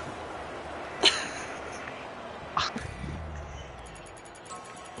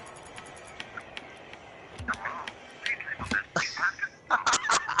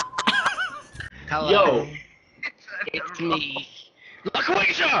 Hello. Yo. It's me.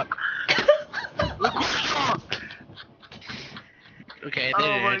 LaQuisha! LaQuisha! Okay, they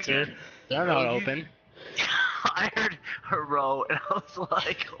didn't my answer. God. They're not open. I heard hello and I was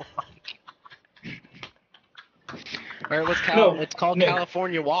like, oh my god. Alright, No, it's called Nick.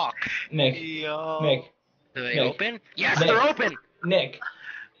 California Walk. Nick. Yo. Nick. Are they Nick. open? Yes, Nick. they're open! Nick.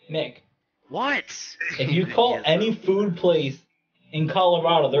 What? If you call Yes, any food place in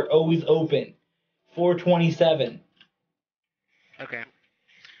Colorado, they're always open. 427. Okay.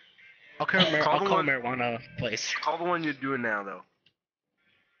 I'll call marijuana place. Call the one you're doing now, though.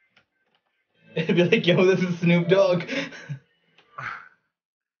 It'd be like, yo, this is Snoop Dogg.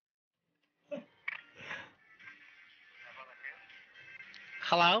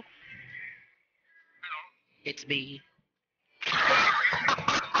 Hello? It's me.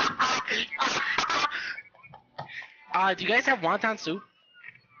 Do you guys have wonton soup?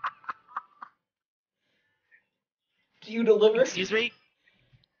 Do you deliver? Excuse me?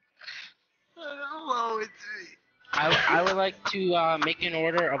 Hello, it's me. I would like to make an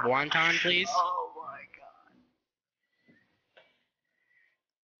order of wonton, please. Oh my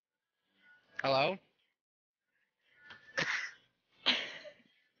god. Hello?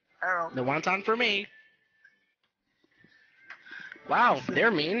 Hello. The wonton for me. Wow, they're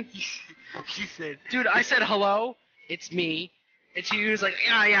mean. She said, Dude, I said hello, it's me. And she was like,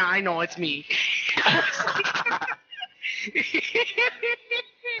 yeah, I know, it's me.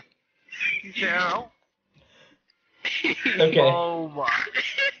 hello. Okay. Oh my.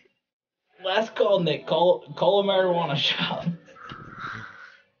 Last call, Nick. Call a marijuana shop.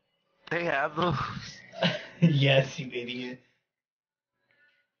 They have those. Yes, you idiot.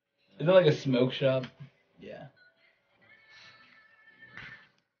 Is it like a smoke shop? Yeah.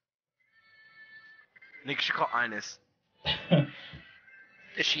 Nick should call Ines.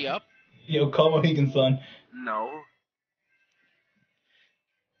 Is she up? Yo, call Mohegan Sun. No.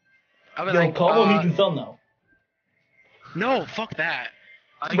 I was Yo, like, call Mohegan Sun though. no, fuck that.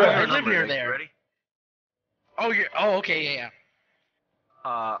 I Bro, got I her live number, near Nick. there. Ready? Oh, okay, yeah.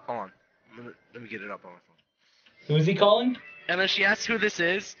 Hold on. Let me get it up on my phone. Who is he calling? And then she asks who this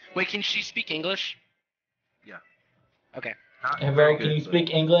is. Wait, can she speak English? Yeah. Okay. Not Hello, very can good, you but speak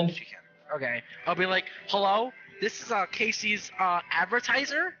English? She can. Okay. I'll be like, hello, This is Casey's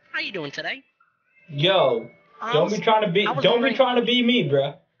advertiser. How you doing today? Yo, don't be trying to be me,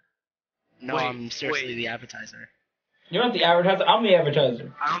 bruh. No, Wait, I'm seriously wait. the advertiser. You're not the advertiser. I'm the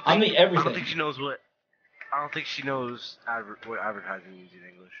advertiser. I'm the everything. I don't think she knows what. I don't think she knows what advertising means in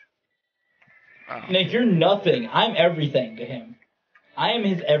English. Oh. Nick, you're nothing. I'm everything to him. I am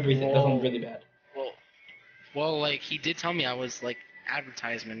his everything. That sounds really bad. Well, like he did tell me I was like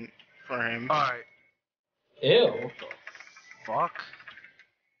advertisement for him. All right. Ew. Fuck.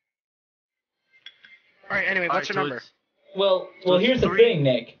 All right. Anyway, what's your number? Well, So here's the three- thing,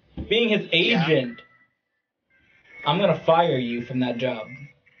 Nick. Being his agent, I'm gonna fire you from that job.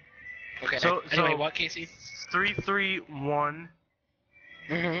 Okay. So Anyway, what, Casey? 331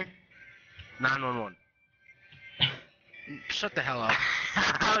 Mm-hmm. 911. Shut the hell up.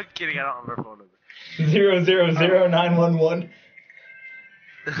 I'm kidding. I don't remember phone number. 0000911.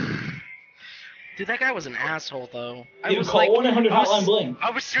 Dude, that guy was an asshole, though. You call 1-800 hotline bling.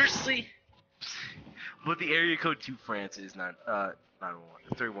 I was seriously. But the area code to France is 911.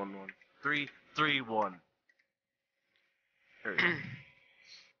 311. 331.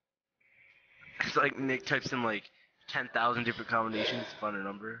 It's like Nick types in like 10,000 different combinations to find a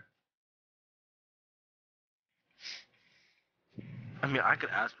number. I mean, I could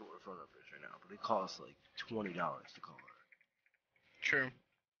ask her what her phone number is right now, but it costs like $20 to call her. True.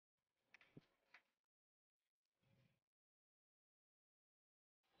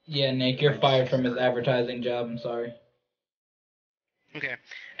 Yeah, Nick, you're fired from his advertising job. I'm sorry. Okay.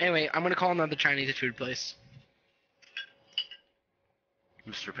 Anyway, I'm gonna call another Chinese food place.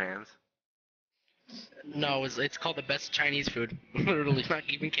 Mr. Pans. No, it's called the best Chinese food. Literally, not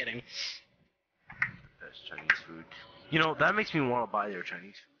even kidding. Best Chinese food. You know, that makes me want to buy their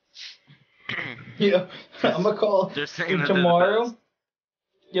Chinese food. Yeah, I'm gonna call They're saying that they're the tomorrow. best.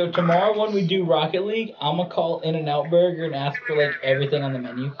 Yo, tomorrow when we do Rocket League, I'm gonna call In-N-Out Burger and ask for like everything on the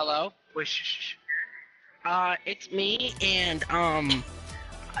menu. Hello? Wait, shh. It's me, and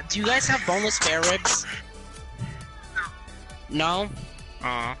do you guys have boneless spare ribs? No?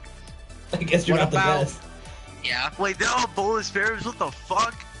 I guess you're What not the about- best. Yeah. Wait, they're all boneless sparrows? What the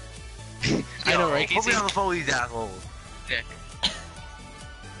fuck? I know, right, Put me Casey? on the phone with these assholes. Okay.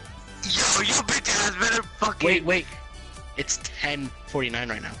 Yo, you bitch ass better fucking... Wait. It's 10:49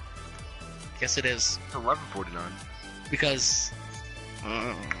 right now. Yes, it is. It's 11:49. Because...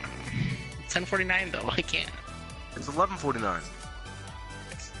 10:49 though, I can't. It's 11:49.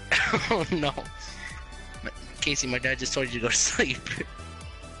 Oh no. Casey, my dad just told you to go to sleep.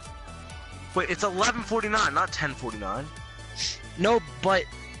 Wait, it's 11:49, not 10:49. No, but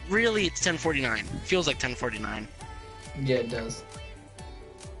really it's 10:49. Feels like 10:49. Yeah, it does.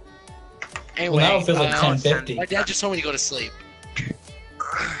 Anyway, Well, now it feels like now it's 10:50. my dad just told me to go to sleep. You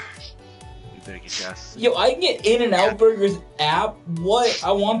better get your ass. Yo, I can get In-N-Out Burger's app. What?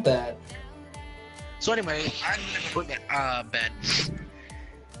 I want that. So anyway, I'm gonna go to bed.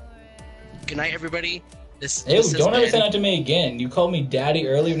 Good night, everybody. This Ew, has don't ever been- say that to me again. You called me daddy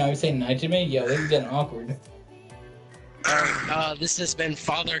earlier, now you're saying night to me? Yo, this is getting awkward. This has been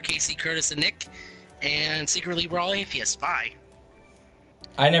Father Casey, Curtis, and Nick, and secretly we're all atheists. Bye.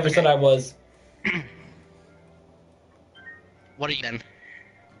 I never said I was. What are you then?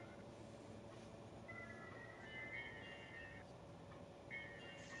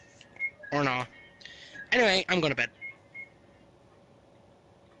 Or no. Anyway, I'm going to bed.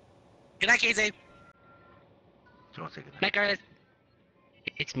 Good night, Casey. Don't take it. Night, guys.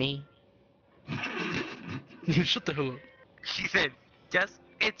 It's me. Shut the hell up. She said, "Yes,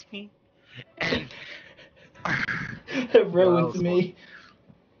 it's me." And Bro, Wow, it's me.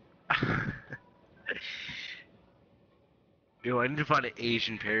 yo, I need to find an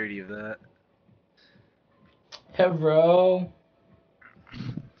Asian parody of that. Hey, bro.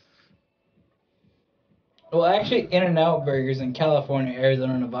 Well, actually, In-N-Out Burgers in California,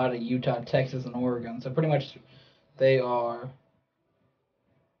 Arizona, Nevada, Utah, Texas, and Oregon. So pretty much they are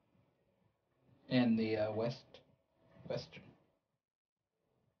in the western.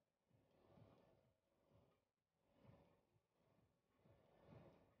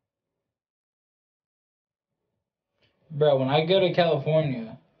 Bro, when I go to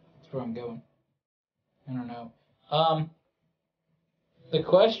California, that's where I'm going. I don't know. The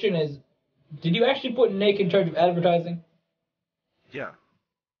question is, did you actually put Nick in charge of advertising? Yeah.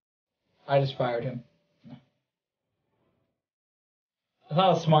 I just fired him. It's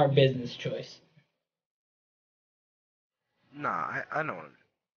not a smart business choice. Nah, I know what I'm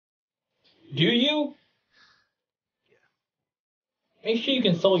doing. Do you? Make sure you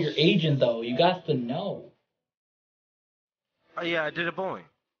consult your agent, though. You got to know. Oh yeah, I did a bowling.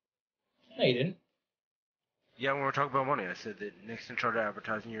 No, you didn't. Yeah, when we're talking about money, I said that Nick's in charge of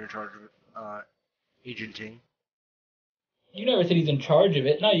advertising, you're in charge of agenting. You never said he's in charge of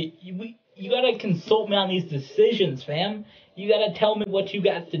it. No, you gotta consult me on these decisions, fam. You gotta tell me what you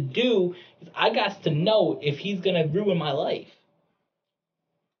got to do. 'Cause I got to know if he's gonna ruin my life.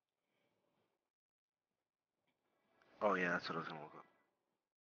 Oh yeah, that's what I was gonna look up.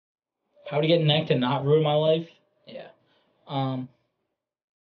 How to get Nick to not ruin my life? Yeah.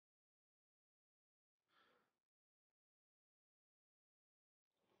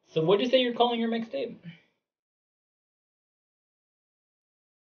 So what'd you say you're calling your mixtape?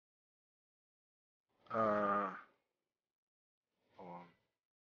 Hold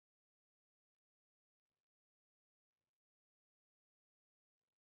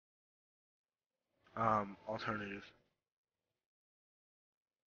on. Alternative.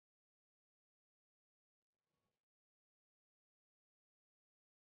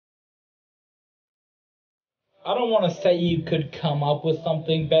 I don't want to say you could come up with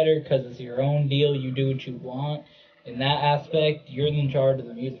something better because it's your own deal. You do what you want. In that aspect, you're in charge of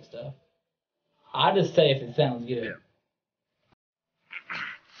the music stuff. I just say if it sounds good. Yeah.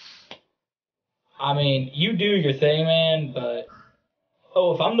 I mean, you do your thing, man, but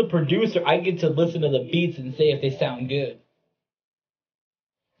if I'm the producer, I get to listen to the beats and say if they sound good.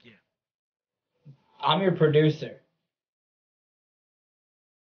 Yeah. I'm your producer.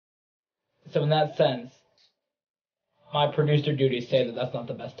 So in that sense, my producer duties say that that's not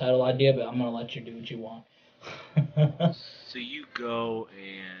the best title idea, but I'm gonna let you do what you want. So you go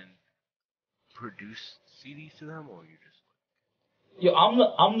and produce CDs to them, or you just Yo,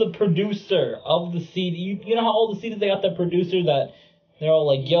 I'm the producer of the CD. You know how all the CDs they got the producer that they're all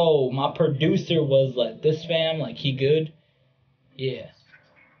like, yo, my producer was like this fam, like he good. Yeah.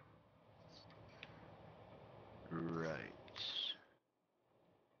 right?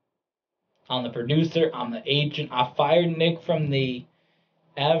 I'm the producer. I'm the agent. I fired Nick from the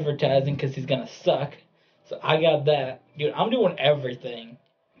advertising because he's gonna suck. So I got that, dude. I'm doing everything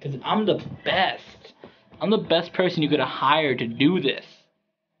because I'm the best. I'm the best person you could have hired to do this.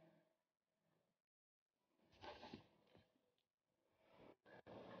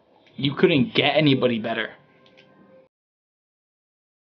 You couldn't get anybody better.